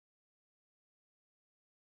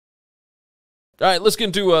All right, let's get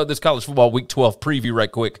into this college football Week 12 preview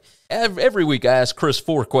right quick. Every week I ask Chris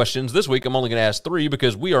 4 questions. This week I'm only going to ask 3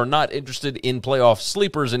 because we are not interested in playoff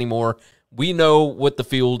sleepers anymore. We know what the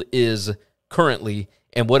field is currently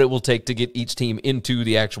and what it will take to get each team into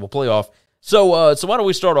the actual playoff. So why don't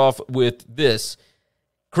we start off with this?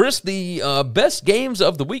 Chris, the best games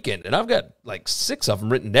of the weekend, and I've got like 6 of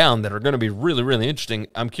them written down that are going to be really, really interesting.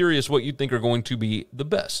 I'm curious what you think are going to be the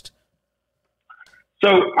best. So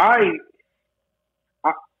I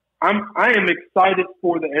am excited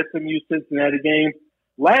for the SMU-Cincinnati game.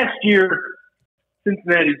 Last year,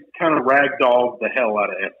 Cincinnati kind of ragdolled the hell out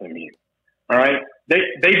of SMU. All right?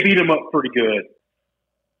 They beat them up pretty good.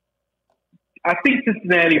 I think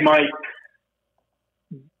Cincinnati might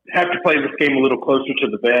have to play this game a little closer to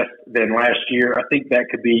the vest than last year. I think that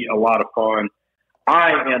could be a lot of fun.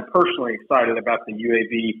 I am personally excited about the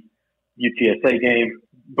UAB-UTSA game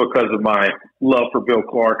because of my love for Bill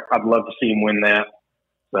Clark. I'd love to see him win that.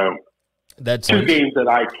 So that's 2 games that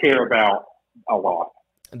I care about a lot.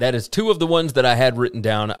 That is 2 of the ones that I had written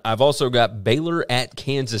down. I've also got Baylor at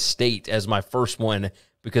Kansas State as my first one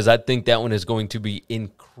because I think that one is going to be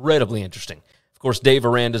incredibly interesting. Of course, Dave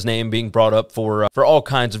Aranda's name being brought up for all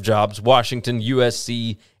kinds of jobs, Washington,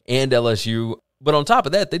 USC, and LSU. But on top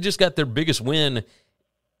of that, they just got their biggest win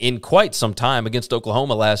in quite some time against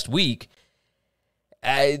Oklahoma last week.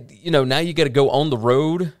 Now you got to go on the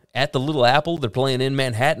road at the Little Apple. They're playing in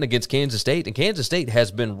Manhattan against Kansas State, and Kansas State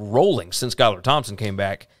has been rolling since Skylar Thompson came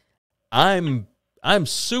back. I'm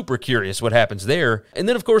super curious what happens there. And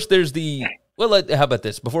then, of course, there's how about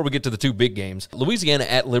this? Before we get to the 2 big games, Louisiana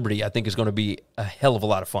at Liberty I think is going to be a hell of a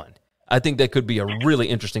lot of fun. I think that could be a really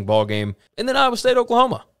interesting ball game. And then Iowa State,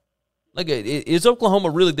 Oklahoma. Like, is Oklahoma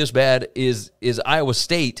really this bad? Is Iowa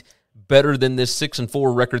State better than this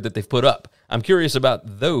 6-4 record that they've put up? I'm curious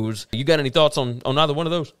about those. You got any thoughts on either one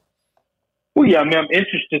of those? Well, yeah, I mean, I'm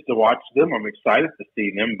interested to watch them. I'm excited to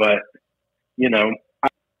see them, but I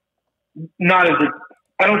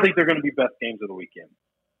don't think they're going to be best games of the weekend.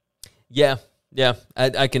 Yeah,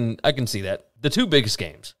 I can see that. The 2 biggest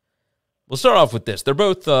games. We'll start off with this. They're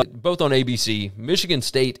both on ABC. Michigan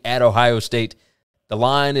State at Ohio State. The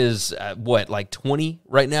line is, 20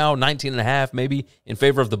 right now, 19.5 maybe, in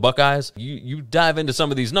favor of the Buckeyes. You dive into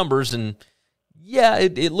some of these numbers, and, yeah,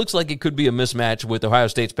 it looks like it could be a mismatch with Ohio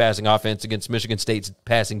State's passing offense against Michigan State's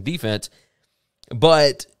passing defense.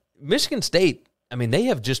 But Michigan State, I mean, they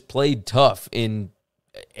have just played tough in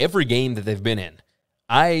every game that they've been in.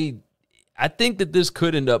 I think that this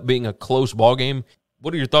could end up being a close ball game.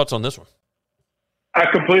 What are your thoughts on this one? I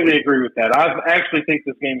completely agree with that. I actually think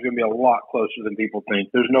this game's going to be a lot closer than people think.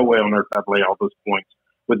 There's no way on earth I'd lay all those points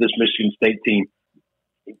with this Michigan State team.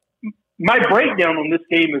 My breakdown on this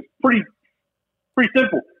game is pretty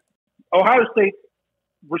simple. Ohio State's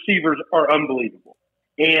receivers are unbelievable.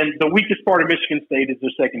 And the weakest part of Michigan State is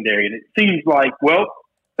their secondary. And it seems like, well,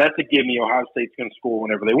 that's a gimme. Ohio State's going to score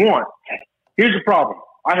whenever they want. Here's the problem.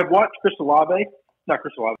 I have watched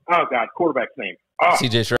quarterback's name.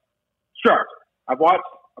 C.J. Stroud. I've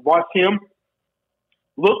watched him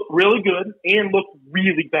look really good and look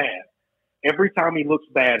really bad. Every time he looks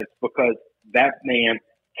bad, it's because that man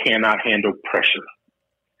cannot handle pressure.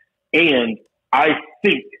 And I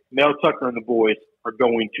think Mel Tucker and the boys are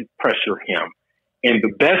going to pressure him. And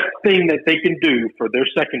the best thing that they can do for their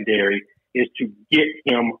secondary is to get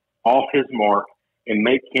him off his mark and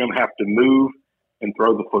make him have to move and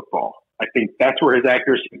throw the football. I think that's where his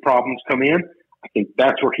accuracy problems come in. I think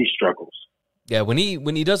that's where he struggles. Yeah, when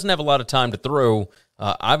he doesn't have a lot of time to throw,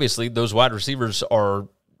 obviously those wide receivers are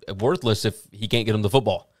worthless if he can't get them the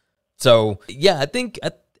football. So, yeah, I think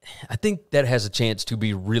that has a chance to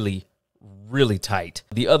be really, really tight.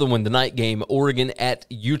 The other one, the night game, Oregon at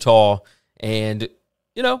Utah, and,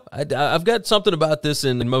 I've got something about this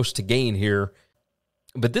in most to gain here,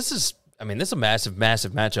 but this is a massive,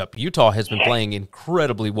 massive matchup. Utah has been playing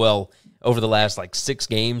incredibly well over the last, 6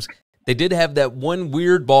 games. They did have that one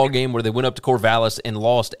weird ball game where they went up to Corvallis and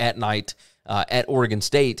lost at night at Oregon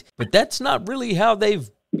State, but that's not really how they've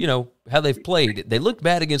played. They looked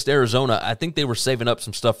bad against Arizona. I think they were saving up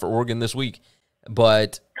some stuff for Oregon this week,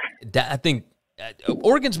 but I think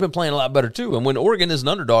Oregon's been playing a lot better too, and when Oregon is an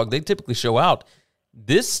underdog, they typically show out.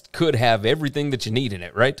 This could have everything that you need in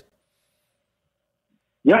it, right?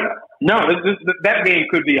 Yeah. No, that game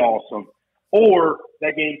could be awesome, or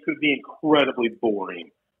that game could be incredibly boring.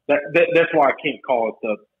 That's why I can't call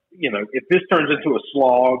it if this turns into a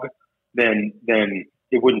slog, then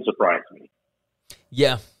it wouldn't surprise me.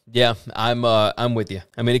 Yeah, I'm with you.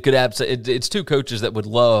 I mean, it could it's 2 coaches that would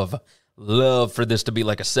love for this to be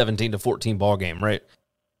like a 17-14 ball game, right?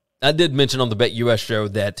 I did mention on the BetUS show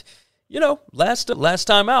that, last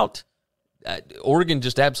time out, Oregon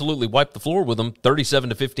just absolutely wiped the floor with them,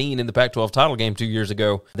 37-15 in the Pac-12 title game 2 years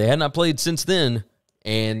ago. They had not played since then,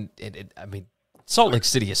 and Salt Lake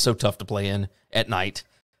City is so tough to play in at night.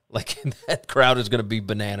 Like, that crowd is going to be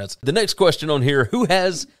bananas. The next question on here, who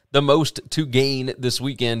has the most to gain this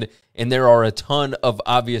weekend? And there are a ton of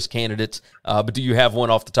obvious candidates, but do you have one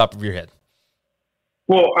off the top of your head?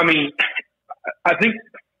 Well, I mean, I think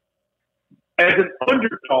as an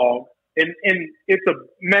underdog, and it's a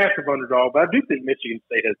massive underdog, but I do think Michigan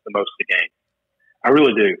State has the most to gain. I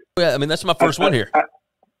really do. Yeah, I mean, that's my first one here.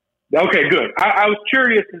 Okay, good. I was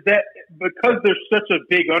curious, is that because they're such a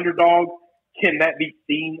big underdog, can that be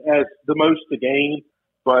seen as the most to gain?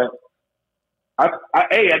 But I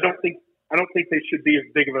don't think they should be as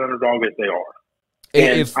big of an underdog as they are.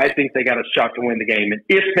 And I think they got a shot to win the game. And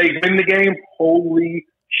if they win the game, holy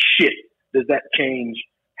shit, does that change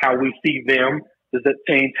how we see them? Does that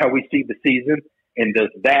change how we see the season? And does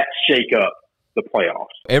that shake up the playoffs?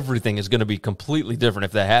 Everything is going to be completely different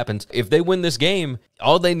if that happens. If they win this game,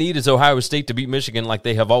 all they need is Ohio State to beat Michigan like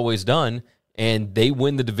they have always done, and they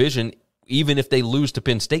win the division even if they lose to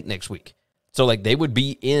Penn State next week. So, like, they would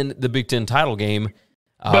be in the Big Ten title game.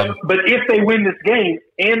 But if they win this game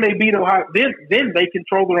and they beat Ohio, then they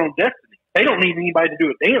control their own destiny. They don't need anybody to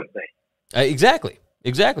do a damn thing.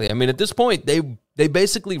 Exactly. I mean, at this point, they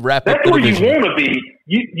basically wrap up the division. That's where you want to be.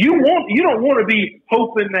 You don't want to be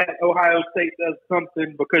hoping that Ohio State does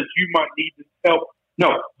something because you might need to help.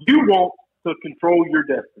 No, you want to control your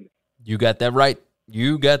destiny. You got that right.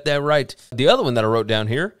 The other one that I wrote down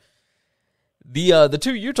here, the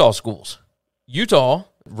two Utah schools. Utah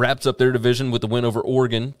wraps up their division with the win over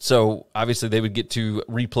Oregon, so obviously they would get to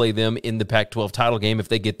replay them in the Pac-12 title game if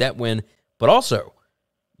they get that win. But also,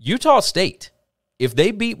 Utah State, if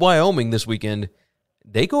they beat Wyoming this weekend,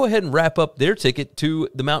 they go ahead and wrap up their ticket to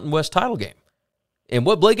the Mountain West title game. And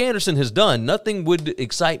what Blake Anderson has done, nothing would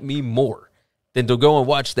excite me more than to go and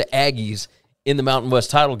watch the Aggies in the Mountain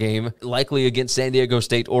West title game, likely against San Diego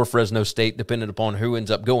State or Fresno State, depending upon who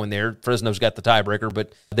ends up going there. Fresno's got the tiebreaker,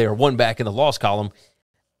 but they are one back in the loss column.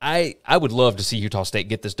 I would love to see Utah State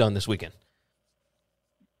get this done this weekend.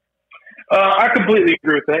 I completely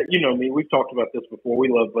agree with that. You know me. We've talked about this before. We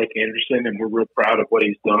love Blake Anderson, and we're real proud of what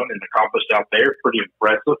he's done and accomplished out there. Pretty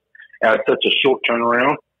impressive at such a short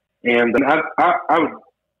turnaround. And I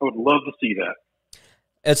would love to see that.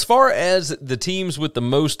 As far as the teams with the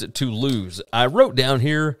most to lose, I wrote down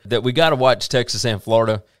here that we got to watch Texas and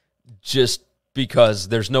Florida just because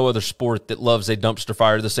there's no other sport that loves a dumpster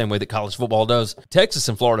fire the same way that college football does. Texas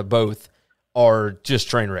and Florida both are just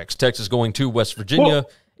train wrecks. Texas going to West Virginia,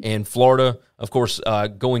 and Florida, of course,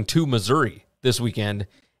 going to Missouri this weekend.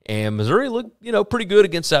 And Missouri looked, pretty good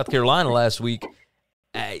against South Carolina last week.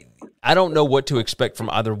 I don't know what to expect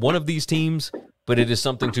from either one of these teams, but it is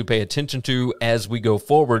something to pay attention to as we go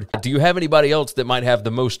forward. Do you have anybody else that might have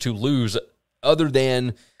the most to lose other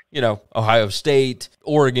than, Ohio State,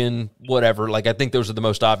 Oregon, whatever? Like, I think those are the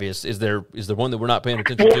most obvious. Is there one that we're not paying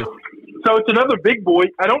attention to? So it's another big boy.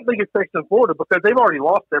 I don't think it's Texas and Florida because they've already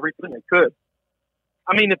lost everything they could.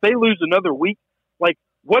 I mean, if they lose another week, like,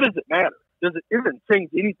 what does it matter? It doesn't change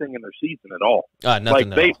anything in their season at all. Nothing.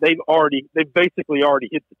 Like they've basically already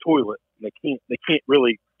hit the toilet. And they can't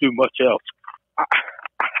really do much else.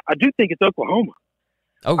 I do think it's Oklahoma.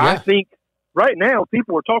 Oh yeah. I think right now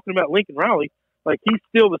people are talking about Lincoln Riley like he's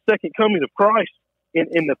still the second coming of Christ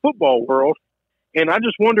in the football world. And I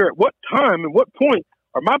just wonder at what time and what point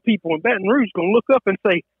are my people in Baton Rouge going to look up and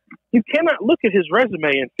say, you cannot look at his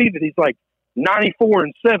resume and see that he's like 94-7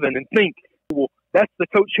 and think, well, that's the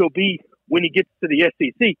coach he'll be when he gets to the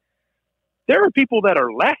SEC. There are people that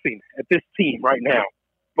are laughing at this team right now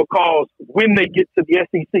because when they get to the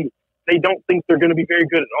SEC, they don't think they're going to be very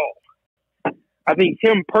good at all. I think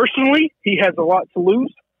him personally, he has a lot to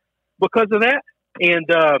lose because of that. And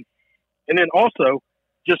then also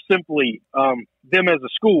just simply them as a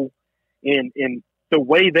school in the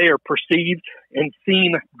way they are perceived and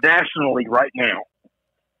seen nationally right now.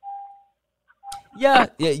 Yeah,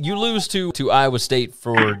 you lose to Iowa State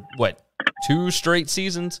for, 2 straight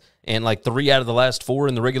seasons and like 3 out of the last 4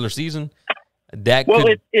 in the regular season? It's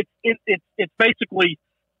basically,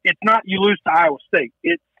 it's not you lose to Iowa State.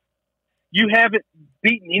 It's you haven't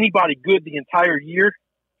beaten anybody good the entire year,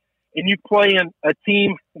 and you play in a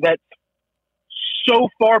team that's so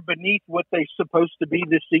far beneath what they're supposed to be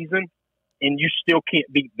this season, and you still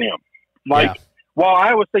can't beat them. While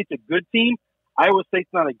Iowa State's a good team, Iowa State's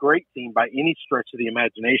not a great team by any stretch of the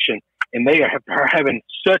imagination, and they are having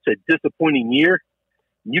such a disappointing year.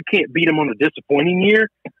 You can't beat them on a disappointing year.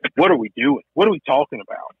 What are we doing? What are we talking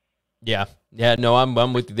about? Yeah. No,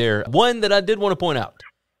 I'm with you there. One that I did want to point out,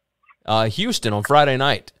 Houston on Friday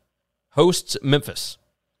night hosts Memphis.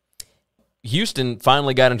 Houston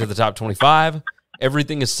finally got into the top 25.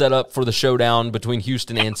 Everything is set up for the showdown between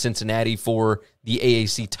Houston and Cincinnati for the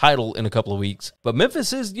AAC title in a couple of weeks. But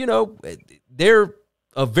Memphis is, they're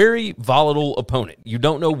a very volatile opponent. You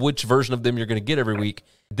don't know which version of them you're going to get every week.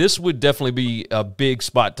 This would definitely be a big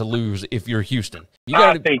spot to lose if you're Houston.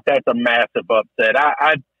 I think that's a massive upset.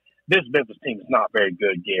 This Memphis team is not very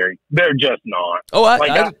good, Gary. They're just not. Oh,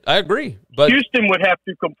 I agree. But Houston would have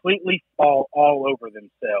to completely fall all over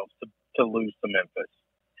themselves to lose to Memphis.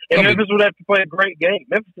 And Memphis would have to play a great game.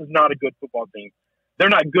 Memphis is not a good football team. They're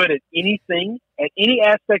not good at anything. At any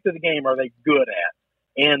aspect of the game are they good at.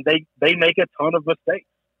 And they make a ton of mistakes.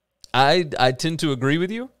 I tend to agree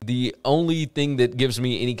with you. The only thing that gives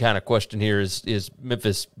me any kind of question here is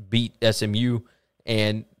Memphis beat SMU.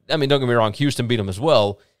 And, I mean, don't get me wrong, Houston beat them as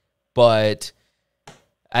well. But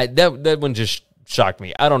that one just shocked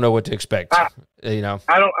me. I don't know what to expect. I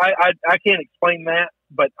can't explain that,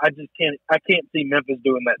 but I can't see Memphis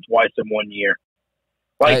doing that twice in 1 year.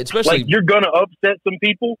 Especially, like you're going to upset some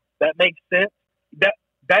people. That makes sense.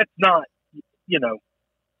 That's not,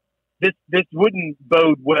 this wouldn't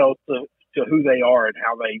bode well to who they are and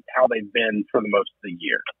how they've been for the most of the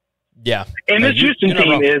year. Yeah. And this Houston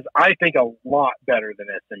team is, I think, a lot better than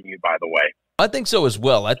SMU, by the way. I think so as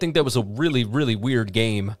well. I think that was a really, really weird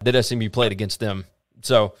game that SMU played against them.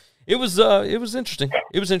 So it was interesting.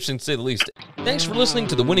 It was interesting to say the least. Thanks for listening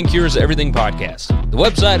to the Winning Cures Everything podcast. The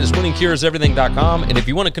website is winningcureseverything.com, and if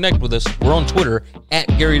you want to connect with us, we're on Twitter at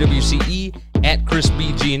GaryWCE, at Chris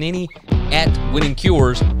B. Giannini, at Winning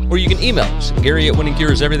Cures, or you can email us, Gary at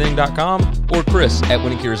winningcureseverything.com or Chris at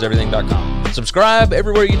winningcureseverything.com. Subscribe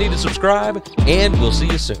everywhere you need to subscribe, and we'll see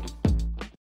you soon.